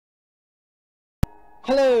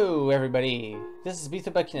Hello everybody, this is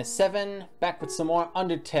Papyrus7 back with some more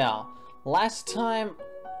Undertale. Last time,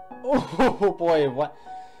 oh boy,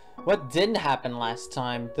 what didn't happen last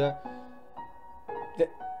time?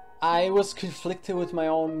 I was conflicted with my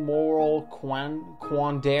own moral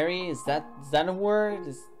quandary. Is that a word?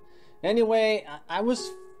 Anyway, I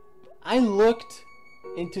looked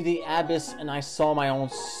into the abyss and I saw my own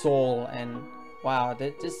soul, and wow,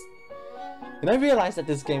 and I realized that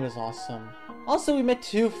this game is awesome. Also, we met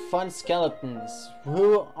two fun skeletons,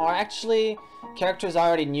 who are actually characters I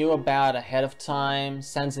already knew about ahead of time,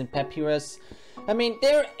 Sans and Papyrus. I mean,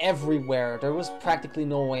 they're everywhere. There was practically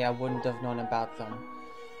no way I wouldn't have known about them.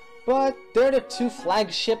 But they're the two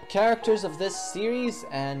flagship characters of this series,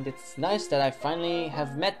 and it's nice that I finally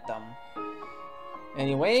have met them.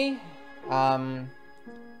 Anyway,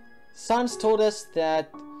 Sans told us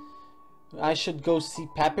that I should go see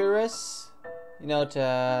Papyrus, you know,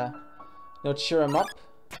 to cheer him up,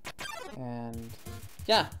 and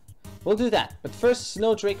yeah, we'll do that. But first,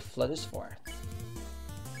 Snowdrake flutters forth.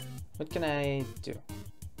 What can I do?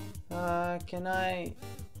 Can I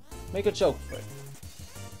make a joke for it?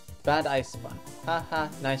 Bad ice bun. Haha,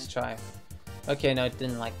 nice try. Okay, no, it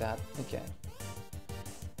didn't like that. Okay.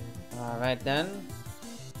 Alright then.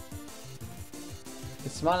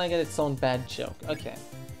 It's smiling at its own bad joke. Okay.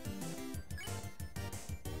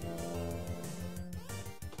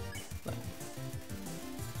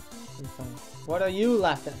 What are you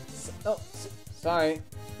laughing at? Oh, sorry.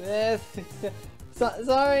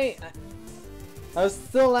 Sorry. I was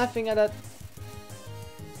still laughing at that.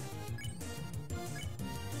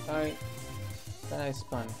 Sorry. Nice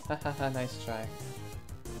pun. Hahaha, nice try.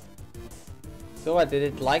 So what, did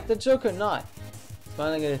it like the joke or not?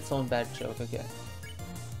 Smiling at its own bad joke, okay.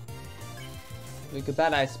 Like a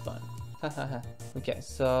bad ice pun. Hahaha. Okay,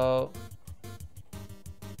 so...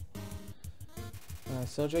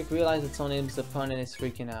 so Drake realized its own name is a pun and is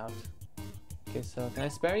freaking out. Okay, so can I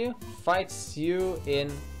spare you? Fights you in...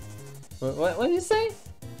 What did you say?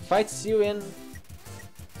 Fights you in...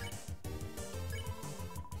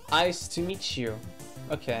 Ice to meet you.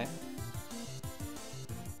 Okay.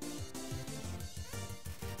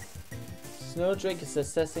 Snowdrake is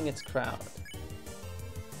assessing its crowd.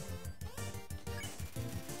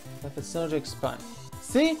 Laugh at Snowdrake's pun.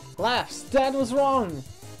 See? Laughs! Dad was wrong!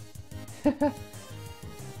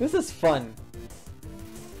 This is fun.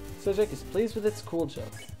 Snowdrake is pleased with its cool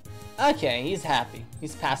joke. Okay, he's happy.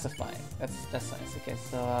 He's pacifying. That's nice. Okay,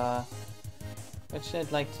 so actually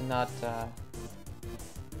I'd like to not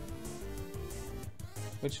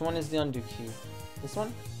which one is the undo key? This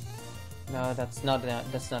one? No, that's not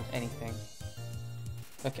anything.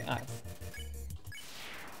 Okay, alright.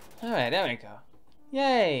 Alright, there we go.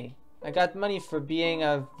 Yay! I got money for being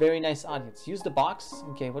a very nice audience. Use the box?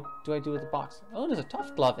 Okay, what do I do with the box? Oh, there's a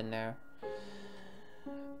tough glove in there.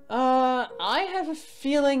 I have a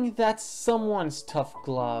feeling that's someone's tough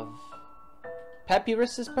glove.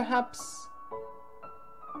 Papyrus's, perhaps?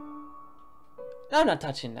 I'm not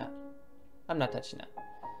touching that. I'm not touching that.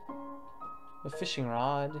 A fishing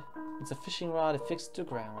rod. It's a fishing rod affixed to the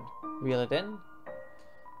ground. Reel it in.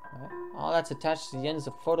 Right. All that's attached to the end is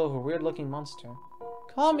a photo of a weird looking monster.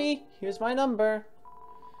 Call me! Here's my number!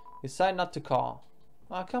 Decide not to call.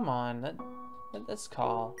 Oh, come on. Let's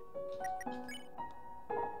call.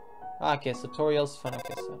 Okay, so tutorial's fun.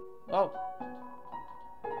 Okay, so... Oh!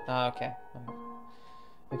 Okay.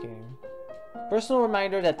 Okay. Personal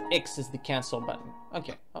reminder that X is the cancel button.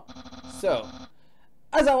 Okay. Oh. So,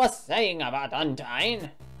 as I was saying about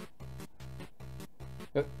Undyne...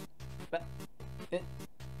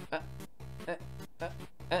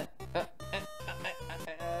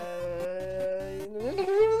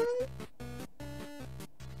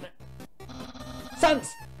 Sans!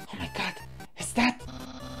 Oh my god! Is that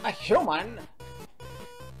a human?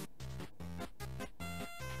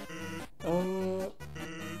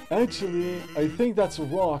 Actually, I think that's a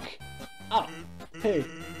rock. Oh. Hey,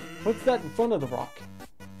 what's that in front of the rock?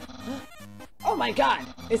 Oh my god!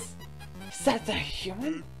 Is that a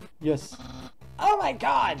human? Yes. Oh my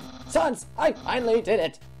god! Sans, I finally did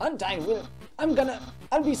it! Undyne will...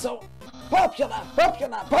 I'll be so popular!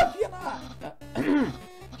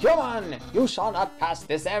 Human, you shall not pass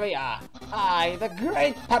this area! I, the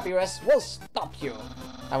great Papyrus, will stop you!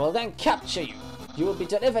 I will then capture you! You will be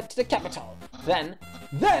delivered to the capital! Then...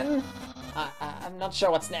 I'm not sure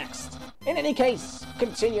what's next. In any case,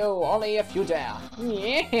 continue only if you dare.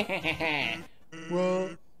 Well,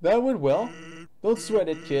 that went well. Don't sweat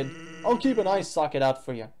it, kid. I'll keep an eye socket out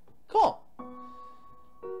for you. Cool.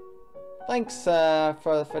 Thanks for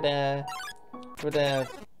the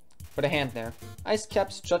Put a hand there. Ice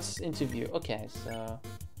cap struts into view. Okay, so...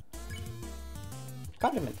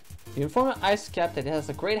 Compliment. You inform an ice cap that it has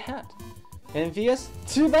a great hat. Envious?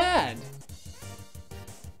 Too bad!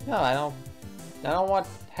 No, I don't want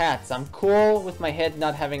hats. I'm cool with my head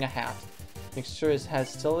not having a hat. Make sure his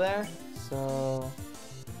hat's still there. So...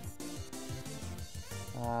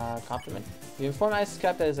 compliment. You inform ice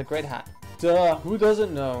cap that it's a great hat. Duh, who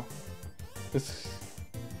doesn't know?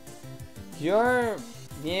 You're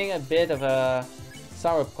being a bit of a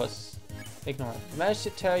sourpuss. Ignore it. You managed to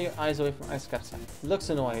tear your eyes away from ice cap's hand. Looks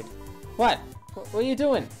annoyed. What? What are you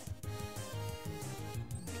doing?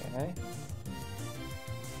 Okay.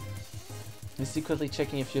 You're secretly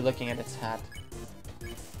checking if you're looking at its hat.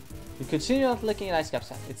 You continue not looking at ice cap's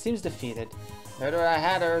hat. It seems defeated. Better a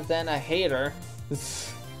hatter than a hater.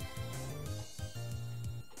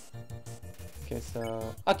 Okay,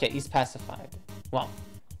 so... Okay, he's pacified. Well,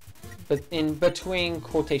 but in between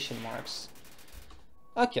quotation marks.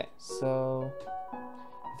 Okay, so...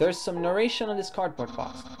 There's some narration on this cardboard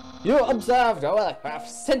box. You observed a well-crafted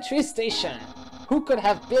sentry station. Who could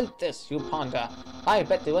have built this, you ponder? I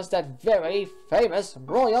bet it was that very famous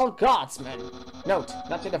royal guardsman. Note,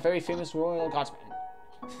 not the very famous royal guardsman.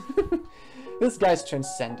 This guy's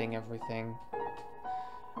transcending everything.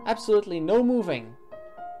 Absolutely no moving.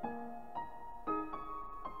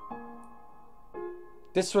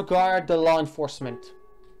 Disregard the law enforcement.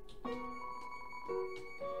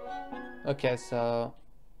 Okay, so...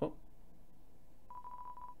 Oh.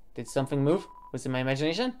 Did something move? Was it my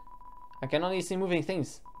imagination? I can only see moving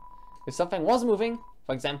things. If something was moving,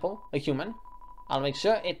 for example, a human, I'll make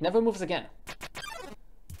sure it never moves again.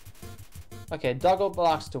 Okay, doggo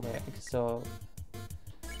blocks the way. Okay, so...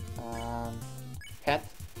 Pet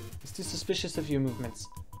is too suspicious of your movements.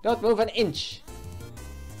 Don't move an inch!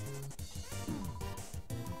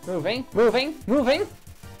 Moving, moving, moving!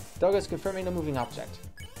 Doggo is confirming the moving object.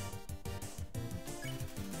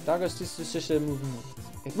 Doggo is too suspicious of moving.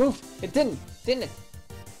 It moved! It didn't it?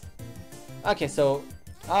 Okay, so...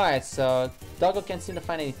 Alright, so... Doggo can't seem to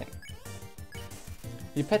find anything.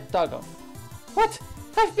 You pet Doggo. What?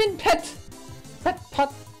 I've been pet! Pet,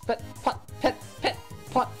 pot, pet, pot, pet, pet,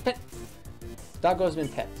 pot, pet. Doggo's been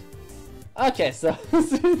pet. Okay, so...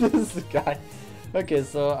 this is the guy. Okay,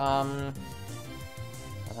 so,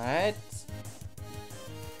 Alright.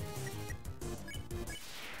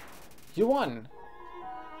 You won!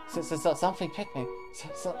 So something picked me.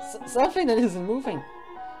 Something that isn't moving.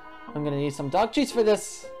 I'm gonna need some dog treats for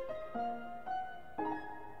this.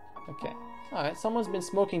 Okay. Alright, someone's been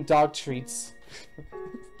smoking dog treats.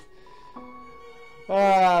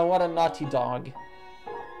 Ah, what a naughty dog.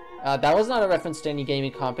 That was not a reference to any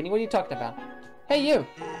gaming company. What are you talking about? Hey, you!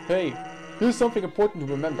 Hey, here's something important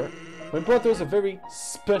to remember. My brother is a very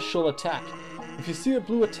special attack. If you see a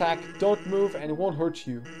blue attack, don't move and it won't hurt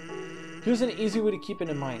you. Here's an easy way to keep it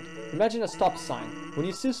in mind. Imagine a stop sign. When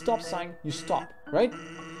you see a stop sign, you stop, right?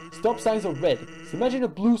 Stop signs are red, so imagine a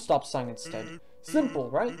blue stop sign instead. Simple,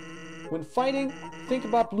 right? When fighting, think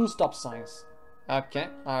about blue stop signs. Okay,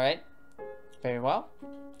 alright. Very well.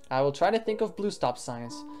 I will try to think of blue stop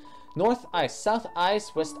signs. North ice, south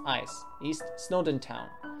ice, west ice, east Snowdon town,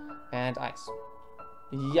 and ice.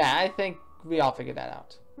 Yeah, I think we all figured that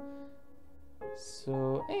out.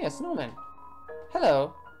 So, hey, a snowman.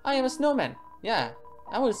 Hello, I am a snowman. Yeah,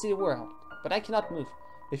 I want to see the world, but I cannot move.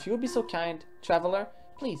 If you would be so kind, traveler,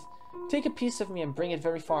 please, take a piece of me and bring it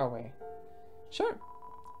very far away. Sure.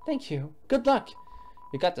 Thank you. Good luck.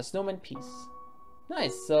 You got the snowman piece.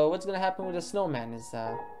 Nice, so what's gonna happen with the snowman is,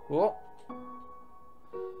 whoa.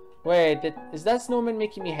 Wait, is that snowman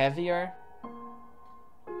making me heavier?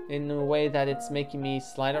 In a way that it's making me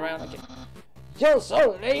slide around? Okay. You're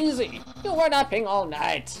so lazy! You were napping all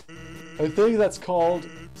night! I think that's called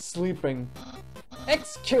sleeping.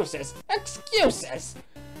 Excuses! Excuses!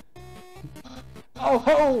 Oh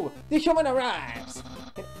ho! The human arrives!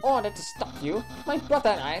 In order to stop you, my brother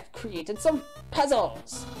and I have created some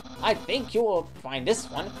puzzles. I think you will find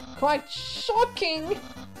this one quite shocking.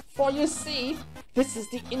 For you see, this is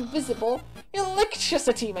the invisible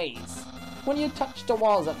electricity maze. When you touch the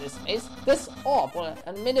walls of this maze, this orb will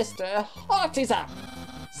administer a hearty zap.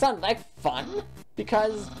 Sound like fun?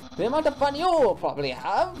 Because the amount of fun you'll probably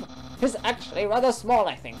have is actually rather small,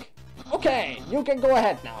 I think. Okay, you can go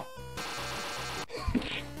ahead now.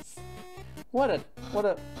 What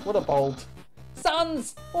a bolt.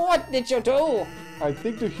 Sons, what did you do? I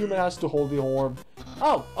think the human has to hold the orb.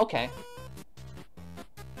 Oh, okay.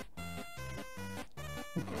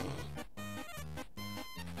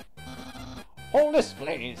 Hold this,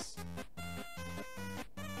 please.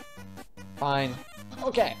 Fine.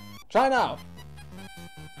 Okay, try now.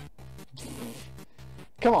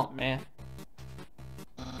 Come on, man.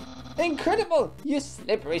 Incredible! You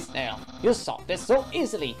slippery snail. You solved this so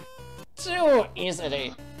easily. Too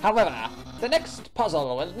easily. However, the next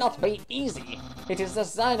puzzle will not be easy. It is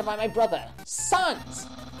designed by my brother. Sons!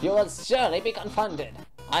 You will surely be confounded.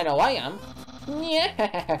 I know I am.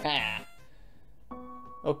 Yeah.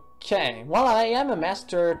 Okay, well, I am a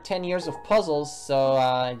master 10 years of puzzles, so,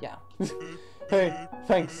 yeah. Hey,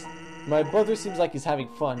 thanks. My brother seems like he's having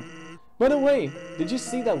fun. By the way, did you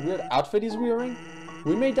see that weird outfit he's wearing?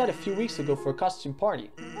 We made that a few weeks ago for a costume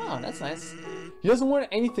party. Oh, that's nice. He hasn't worn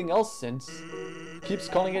anything else since. Keeps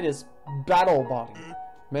calling it his battle body.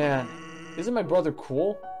 Man, isn't my brother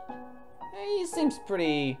cool? He seems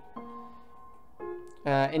pretty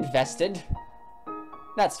invested.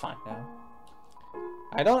 That's fine now.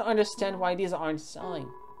 I don't understand why these aren't selling.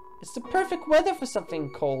 It's the perfect weather for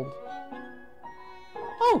something cold.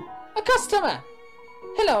 Oh, a customer!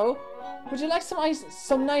 Hello, would you like some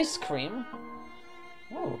ice cream?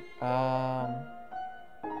 Oh,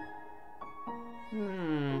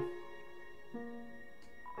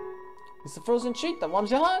 It's a frozen treat that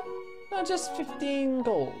warms your heart? No, just 15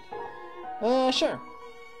 gold. Sure.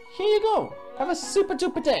 Here you go. Have a super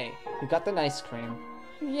duper day. You got the ice cream.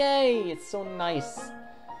 Yay, it's so nice.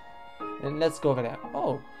 And let's go over there.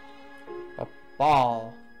 Oh, a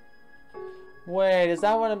ball. Wait, is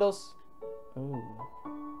that one of those? Ooh.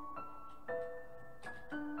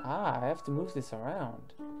 Ah, I have to move this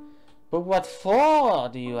around. But what for,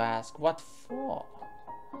 do you ask? What for?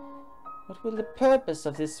 What will the purpose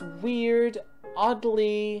of this weird,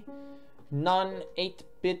 oddly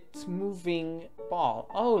non-8-bit moving ball?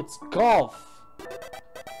 Oh, it's golf.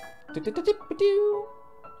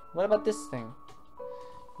 What about this thing?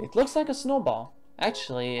 It looks like a snowball.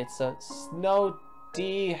 Actually, it's a snow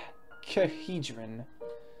dehedron.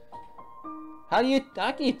 How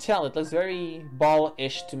can you tell? It looks very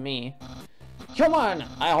ball-ish to me. Come on,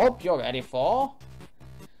 I hope you're ready for...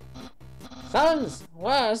 Sons,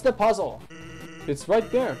 where's the puzzle? It's right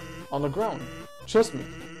there, on the ground. Trust me,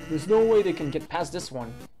 there's no way they can get past this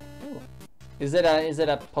one. Ooh. Is it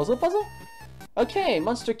a puzzle? Okay,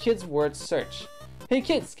 Monster Kids word search. Hey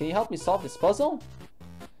kids, can you help me solve this puzzle?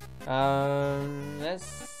 Let's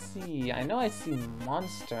see. I know I see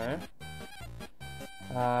monster.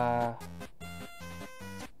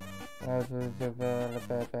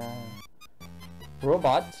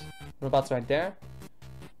 Robot. Robot's right there.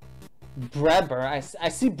 Breber. I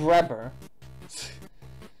see Breber.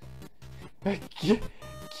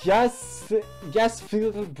 Gas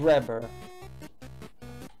filled Breber.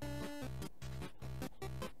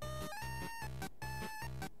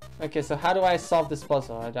 Okay, so how do I solve this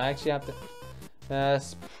puzzle? I actually have to...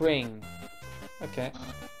 spring. Okay.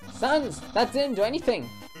 Sons, that didn't do anything.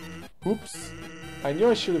 Oops. I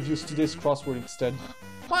knew I should have used today's crossword instead.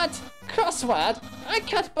 What? Crossword? I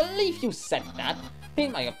can't believe you said that.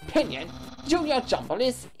 In my opinion, Junior Jumble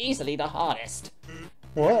is easily the hardest.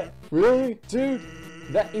 What? Really? Dude?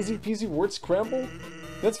 That easy peasy word scramble?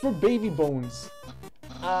 That's for baby bones.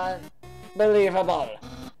 Unbelievable.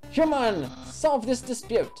 Human, solve this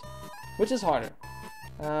dispute. Which is harder?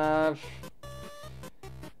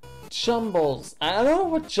 Jumbles. I don't know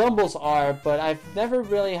what jumbles are, but I've never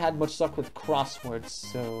really had much luck with crosswords,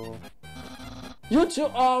 so... You two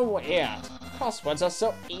are weird. Crosswords are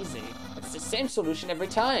so easy. It's the same solution every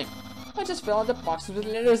time. I just fill out the boxes with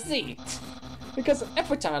the letter Z. Because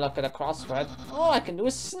every time I look at a crossword, all I can do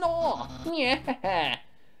is snore. Yeah.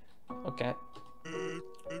 Okay.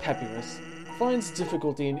 Papyrus finds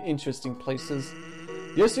difficulty in interesting places.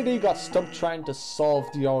 Yesterday he got stumped trying to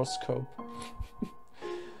solve the horoscope.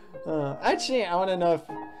 Actually, I want to know if...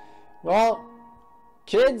 Well,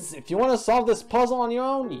 kids, if you want to solve this puzzle on your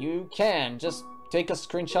own, you can. Just take a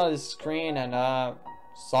screenshot of the screen and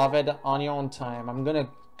solve it on your own time. I'm gonna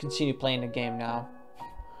continue playing the game now.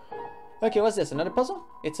 Okay, what's this? Another puzzle?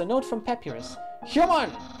 It's a note from Papyrus.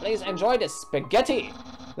 Human, please enjoy this spaghetti.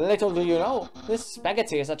 Little do you know, this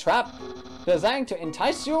spaghetti is a trap designed to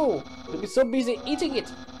entice you. You'll be so busy eating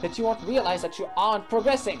it that you won't realize that you aren't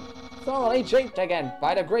progressing. Thoroughly japed again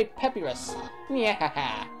by the great Papyrus.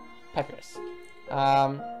 Yeah, Papyrus.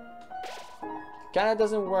 Kinda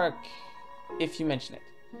doesn't work if you mention it.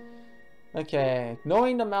 Okay,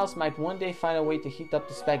 knowing the mouse might one day find a way to heat up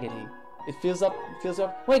the spaghetti. It fills up.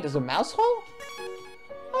 Wait, there's a mouse hole?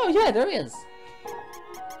 Oh yeah, there is.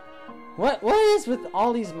 What is with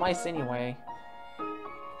all these mice anyway?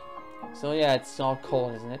 So yeah, it's all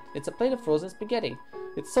cold, isn't it? It's a plate of frozen spaghetti.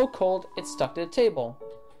 It's so cold, it's stuck to the table.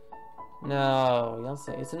 No, you don't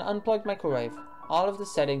say. It's an unplugged microwave. All of the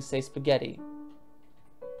settings say spaghetti.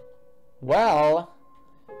 Well,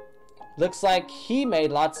 Looks like he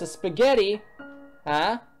made lots of spaghetti.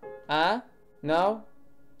 Huh? Huh? No?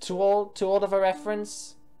 Too old of a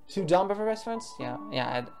reference? Too dumb of a reference? Yeah,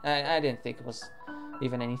 I didn't think it was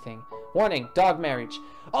even anything. Warning, dog marriage.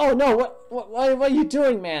 Oh no, what are you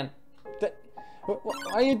doing, man?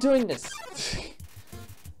 Why are you doing this?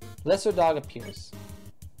 Lesser dog appears.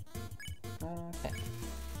 Okay.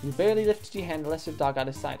 You barely lifted your hand, the lesser dog got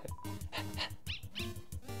excited.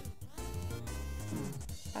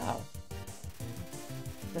 Ow.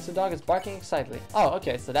 Lesser dog is barking excitedly. Oh,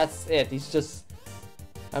 okay, so that's it. He's just...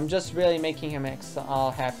 I'm just really making him all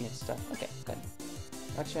happy and stuff. Okay, good.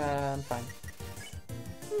 Actually, I'm fine.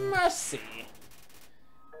 Mercy!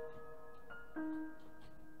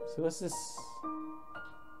 So what's this?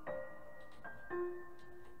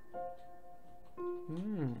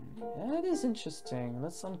 That is interesting.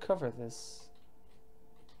 Let's uncover this.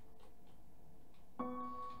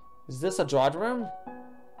 Is this a drawing room?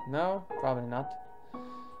 No, probably not.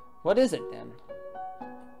 What is it then?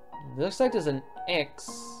 It looks like there's an X.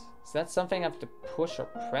 Is that something I have to push or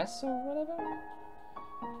press or whatever?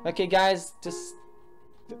 Okay, guys, just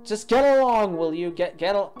get along, will you? Get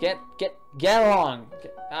along.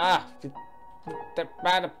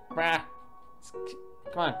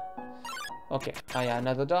 Come on. Okay. Oh yeah,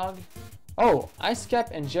 another dog. Oh, Ice Cap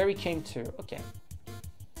and Jerry came too. Okay.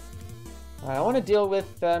 Alright, I want to deal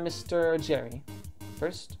with Mr. Jerry.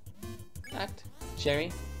 First act,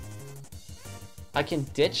 Jerry. I can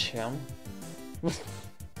ditch him.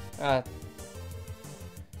 What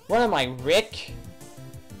am I, Rick?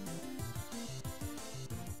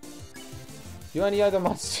 You and the other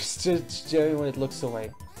monsters ditch Jerry when it looks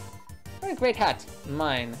away. What a great hat.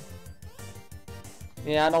 Mine.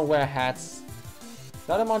 Yeah, I don't wear hats.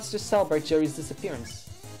 The other monsters celebrate Jerry's disappearance.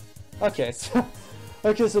 Okay, so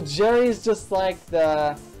so Jerry is just like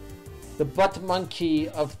the butt monkey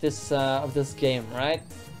of this game, right?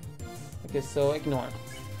 Okay, so ignore.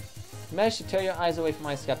 You managed to tear your eyes away from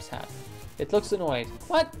Ice Cap's hat. It looks annoyed.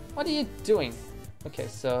 What? What are you doing? Okay,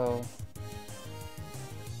 so...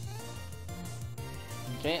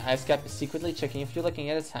 Okay, Ice Cap is secretly checking if you're looking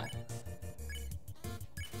at his hat.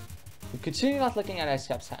 You continue not looking at Ice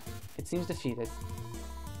Cap's hat. It seems defeated.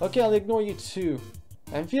 Okay, I'll ignore you too.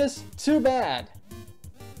 Envious? Too bad!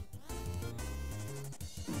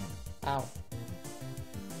 Ow.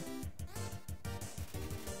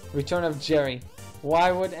 Return of Jerry.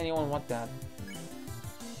 Why would anyone want that?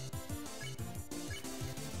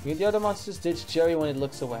 You the other monsters ditch Jerry when it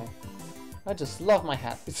looks away. I just love my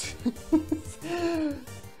hat.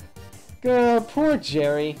 Poor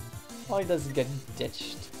Jerry. All he does is get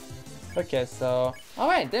ditched. Okay, so...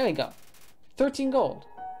 Alright, there we go. 13 gold.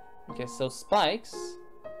 Okay, so spikes.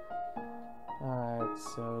 Alright,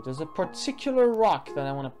 so there's a particular rock that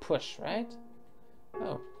I want to push, right?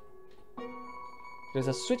 Oh. There's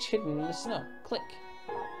a switch hidden in the snow. Click.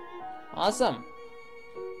 Awesome.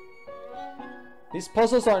 These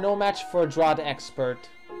puzzles are no match for a Drawd expert.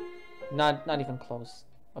 Not even close.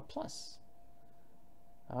 A plus.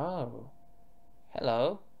 Oh.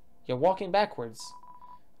 Hello. You're walking backwards.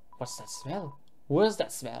 What's that smell? Where's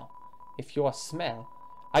that smell? If you're a smell,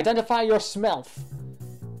 identify your smell.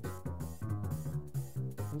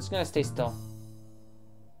 I'm just gonna stay still.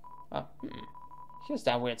 Oh, here's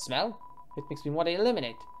that weird smell. It makes me want to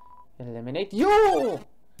eliminate. Eliminate you!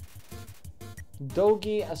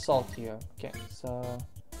 Doggy assault you. Okay, so...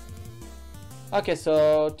 Okay,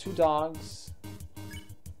 so 2 dogs.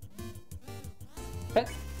 Pet.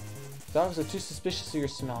 Dogs are too suspicious of your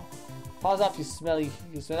smell. Paws off, you smelly.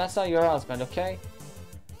 That's not your husband, okay?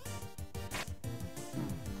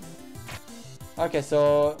 Okay,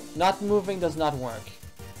 so not moving does not work.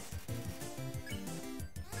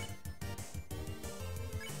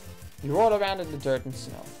 You roll around in the dirt and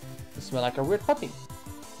snow. You smell like a weird puppy.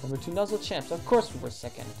 Number 2 nuzzle champs. Of course we were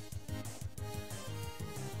second.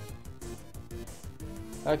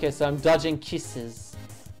 Okay, so I'm dodging kisses.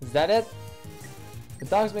 Is that it? The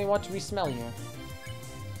dogs may want to re-smell you.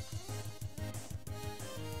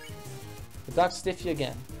 The dogs sniff you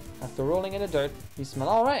again. After rolling in the dirt, you smell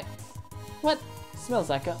alright. What? Smells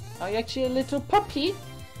like a... Are you actually a little puppy?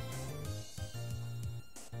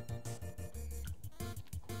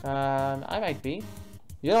 I might be.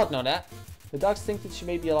 You don't know that. The dogs think that you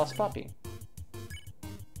may be a lost puppy.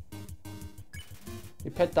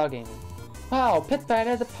 You pet dog Amy. Wow, pet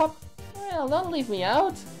parrot, the pup. Well, don't leave me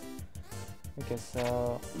out. Okay,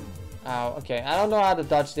 so... Ow, okay, I don't know how to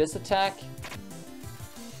dodge this attack.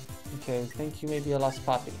 Okay, I think you may be a lost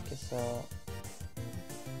puppy. Okay, so...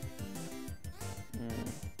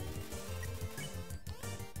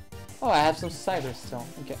 Oh, I have some cider still.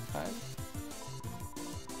 Okay, alright.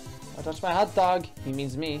 Don't touch my hot dog. He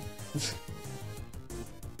means me.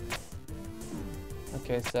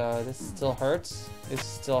 Okay, so this still hurts. This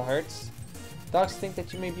still hurts. Dogs think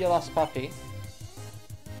that you may be a lost puppy.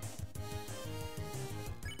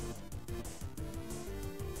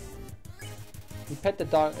 You pet the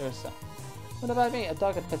dog or so. What about me? A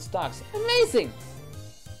dog that pets dogs. Amazing!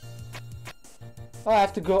 Oh, I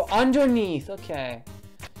have to go underneath. Okay.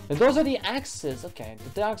 And those are the axes. Okay.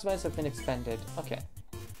 The dog's minds have been expended. Okay.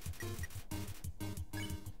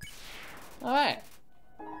 Alright.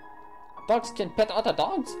 Dogs can pet other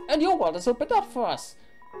dogs, and your world is opened up for us.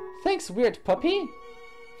 Thanks, weird puppy.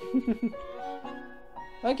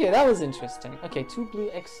 Okay, that was interesting. Okay, 2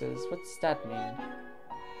 blue X's. What's that mean?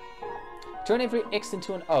 Turn every X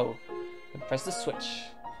into an O. And press the switch.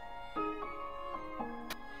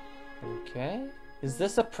 Okay. Is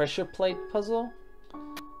this a pressure plate puzzle?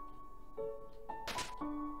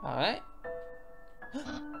 Alright.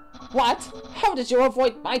 What? How did you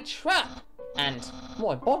avoid my trap? And,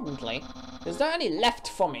 more importantly, is there any left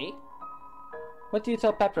for me? What do you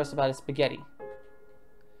tell Papyrus about his spaghetti?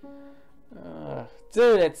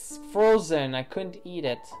 Dude, it's frozen. I couldn't eat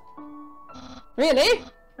it. Really?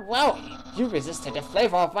 Well, you resisted the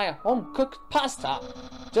flavor of my home-cooked pasta,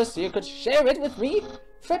 just so you could share it with me?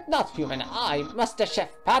 Fret not, human. I, Master Chef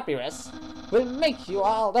Papyrus, will make you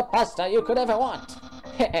all the pasta you could ever want.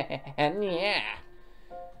 Yeah.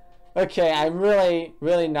 Okay, I'm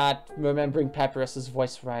really not remembering Papyrus's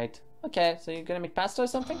voice right. Okay, so you're gonna make pasta or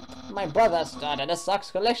something? My brother started a socks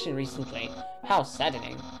collection recently. How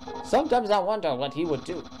saddening. Sometimes I wonder what he would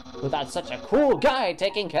do without such a cool guy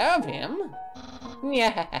taking care of him.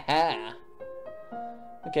 Yeah.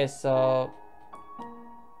 Okay, so...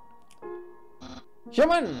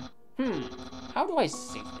 Human! How do I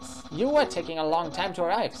say this? You were taking a long time to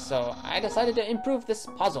arrive, so I decided to improve this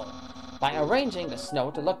puzzle by arranging the snow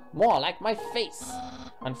to look more like my face.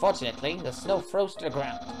 Unfortunately, the snow froze to the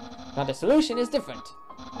ground. Now the solution is different,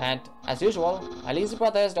 and as usual, I leave the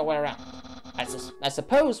brothers the way around. I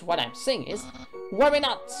suppose what I'm saying is, worry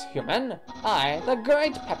not, human. I, the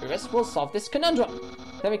great Papyrus, will solve this conundrum.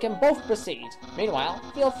 Then we can both proceed. Meanwhile,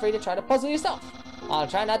 feel free to try the puzzle yourself. I'll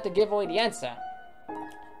try not to give away the answer.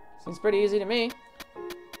 Seems pretty easy to me.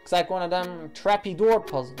 Looks like one of them trappy door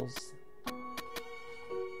puzzles.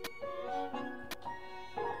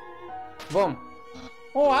 Boom.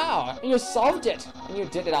 Wow, you solved it! And you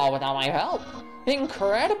did it all without my help!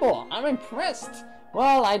 Incredible! I'm impressed!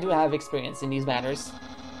 Well, I do have experience in these matters.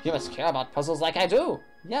 You must care about puzzles like I do!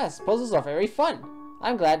 Yes, puzzles are very fun.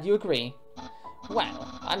 I'm glad you agree.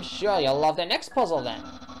 Well, I'm sure you'll love the next puzzle then.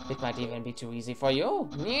 It might even be too easy for you.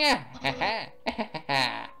 Yeah.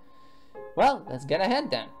 Well, let's get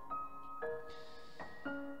ahead then.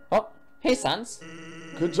 Oh, hey Sans.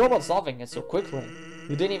 Good job on solving it so quickly.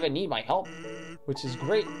 You didn't even need my help. Which is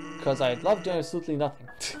great, because I'd love doing absolutely nothing.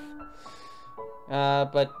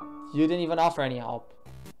 But you didn't even offer any help.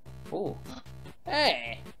 Ooh.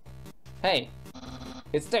 Hey! Hey!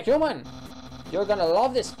 It's the human! You're gonna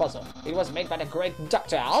love this puzzle. It was made by the great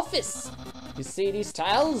Dr. Alphys. You see these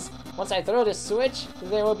tiles? Once I throw this switch,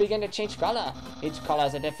 they will begin to change color. Each color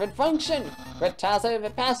has a different function. Red tiles are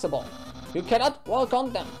impassable. You cannot walk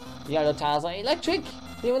on them. Yellow tiles are electric.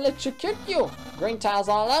 They will electrocute you. Green tiles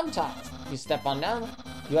are alarm tiles. If you step on them,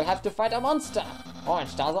 you will have to fight a monster.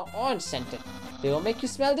 Orange tiles are orange scented. They will make you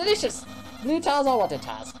smell delicious. Blue tiles are water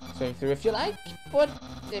tiles. Swim through if you like, but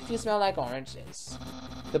if you smell like oranges,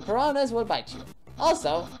 the piranhas will bite you.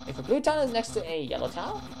 Also, if a blue tile is next to a yellow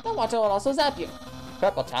tile, the water will also zap you.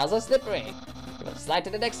 Purple tiles are slippery. You will slide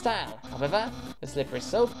to the next tile. However, the slippery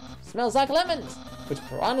soap smells like lemons, which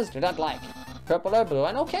piranhas do not like. Purple or blue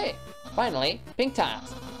and okay. Finally, pink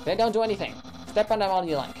tiles. They don't do anything. Step on them all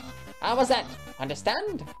you like. How was that?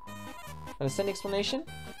 Understand? Understand the explanation?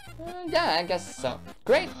 Yeah, I guess so.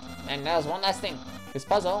 Great! And there's one last thing. This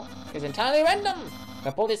puzzle is entirely random. If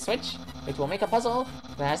I pull this switch, it will make a puzzle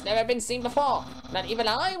that has never been seen before. Not even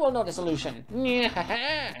I will know the solution.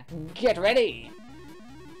 Get ready!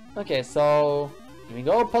 Okay, so here we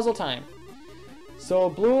go, puzzle time. So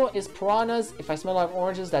blue is piranhas. If I smell like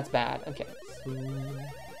oranges, that's bad. Okay. So...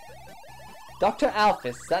 Dr. Alphys,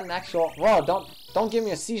 is that an actual... Whoa, don't give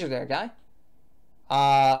me a seizure there, guy.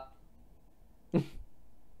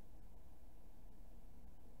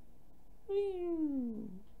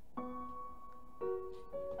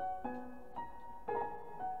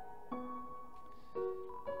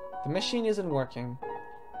 The machine isn't working.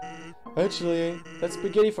 Actually, that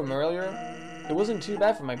spaghetti from earlier, it wasn't too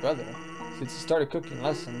bad for my brother. Since he started cooking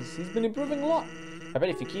lessons, he's been improving a lot. I bet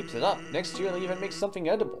if he keeps it up, next year he'll even make something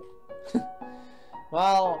edible.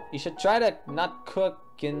 Well, you should try to not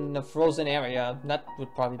cook in a frozen area. That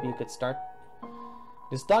would probably be a good start.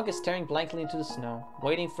 This dog is staring blankly into the snow,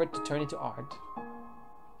 waiting for it to turn into art.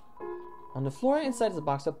 On the floor inside is a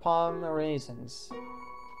box of palm raisins.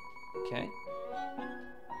 Okay.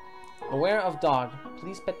 Aware of dog.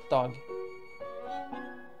 Please pet dog.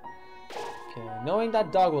 Okay. Knowing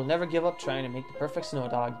that dog will never give up trying to make the perfect snow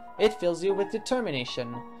dog, it fills you with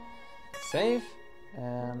determination. Save.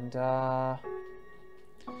 And I'm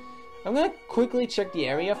gonna quickly check the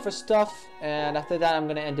area for stuff, and after that I'm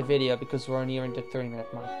gonna end the video because we're nearing the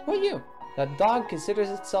 30-minute mark. Who are you? That dog considers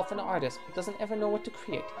itself an artist, but doesn't ever know what to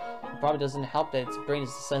create. It probably doesn't help that its brain is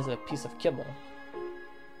the size of a piece of kibble.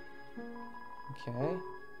 Okay.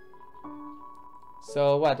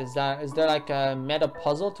 So what is that? Is there like a meta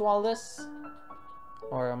puzzle to all this?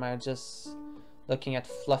 Or am I just looking at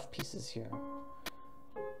fluff pieces here?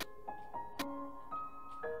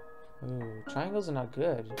 Ooh, triangles are not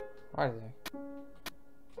good, are they?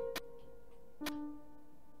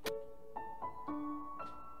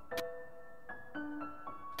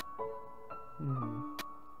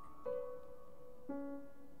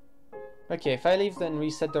 Okay, if I leave then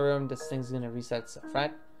reset the room, this thing's gonna reset itself,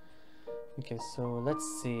 right? Okay, so let's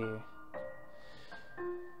see.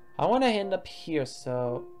 I want to end up here,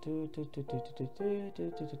 so...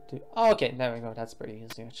 Oh, okay, there we go. That's pretty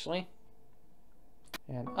easy, actually.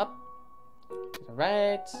 And up. To the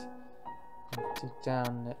right.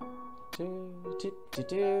 And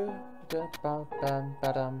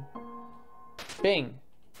down. Bing!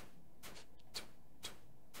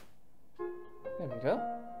 There we go.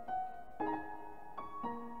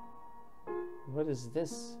 What is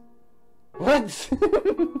this? What?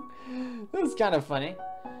 That's kind of funny.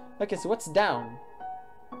 Okay, so what's down?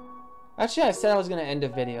 Actually, I said I was gonna end the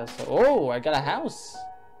video, so... Oh, I got a house!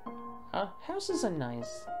 Huh? Houses are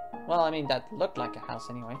nice. Well, I mean, that looked like a house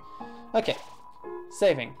anyway. Okay.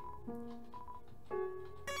 Saving.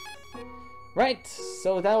 Right,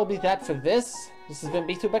 so that will be that for this. This has been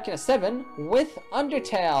B2Buckina7 with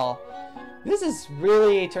Undertale. This is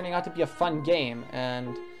really turning out to be a fun game,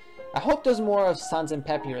 and I hope there's more of Sans and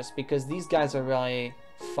Papyrus, because these guys are really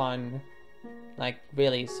fun. Like,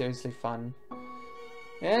 really, seriously fun.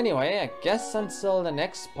 Anyway, I guess until the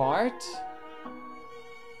next part,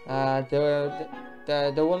 there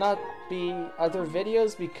will not be other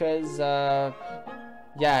videos because,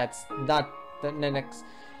 yeah, it's not the next...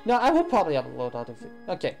 No, I will probably upload other videos.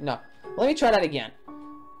 Okay, no. Let me try that again.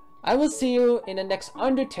 I will see you in the next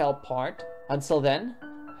Undertale part. Until then,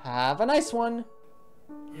 have a nice one.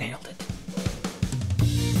 Nailed it.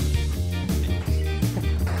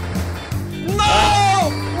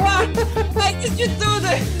 No! What? Why did you do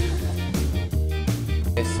this?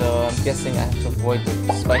 Okay, so I'm guessing I have to avoid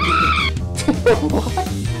the spike. What?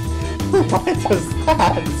 What is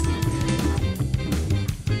that?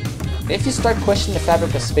 If you start questioning the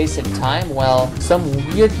fabric of space and time, well, some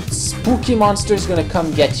weird spooky monster is gonna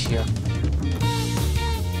come get you.